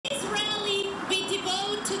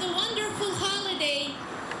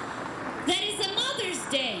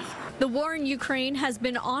war in Ukraine has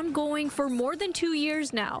been ongoing for more than 2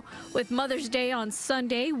 years now. With Mother's Day on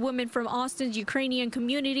Sunday, women from Austin's Ukrainian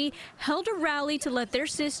community held a rally to let their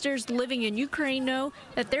sisters living in Ukraine know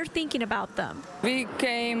that they're thinking about them. We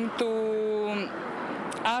came to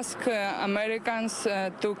ask Americans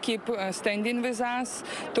to keep standing with us,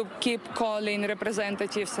 to keep calling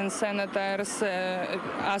representatives and senators,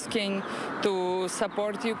 asking to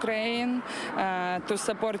support Ukraine, to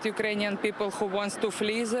support Ukrainian people who want to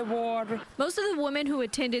flee the war. Most of the women who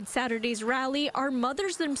attended Saturday's rally are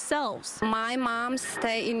mothers themselves. My mom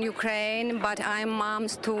stay in Ukraine, but I'm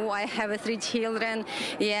moms too. I have 3 children,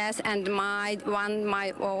 yes, and my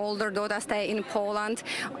older daughter stay in Poland.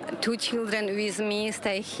 2 children with me stay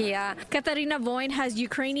here. Katarina Voin has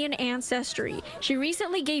Ukrainian ancestry. She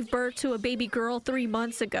recently gave birth to a baby girl 3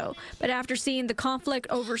 months ago, but after seeing the conflict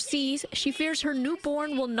overseas, she fears her newborn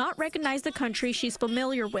will not recognize the country she's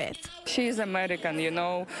familiar with. She's American, you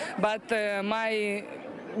know, but my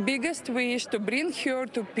biggest wish to bring her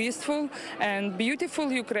to peaceful and beautiful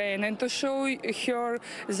Ukraine and to show her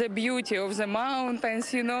the beauty of the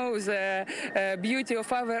mountains, you know, the beauty of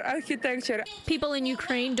our architecture. People in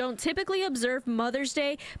Ukraine don't typically observe Mother's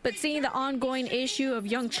Day, but seeing the ongoing issue of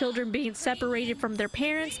young children being separated from their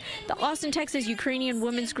parents, the Austin, Texas Ukrainian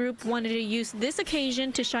Women's Group wanted to use this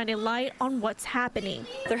occasion to shine a light on what's happening.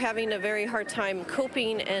 They're having a very hard time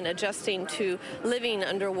coping and adjusting to living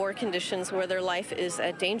under war conditions where their life is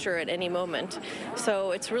at danger at any moment.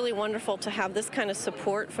 So it's really wonderful to have this kind of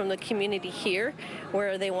support from the community here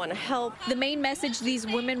where they want to help. The main message these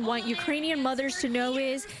women want Ukrainian mothers to know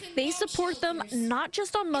is they support them not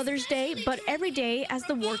just on Mother's Day, but every day as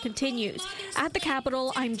the war continues. At the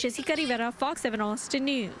Capitol, I'm Jessica Rivera, Fox 7 Austin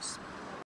News.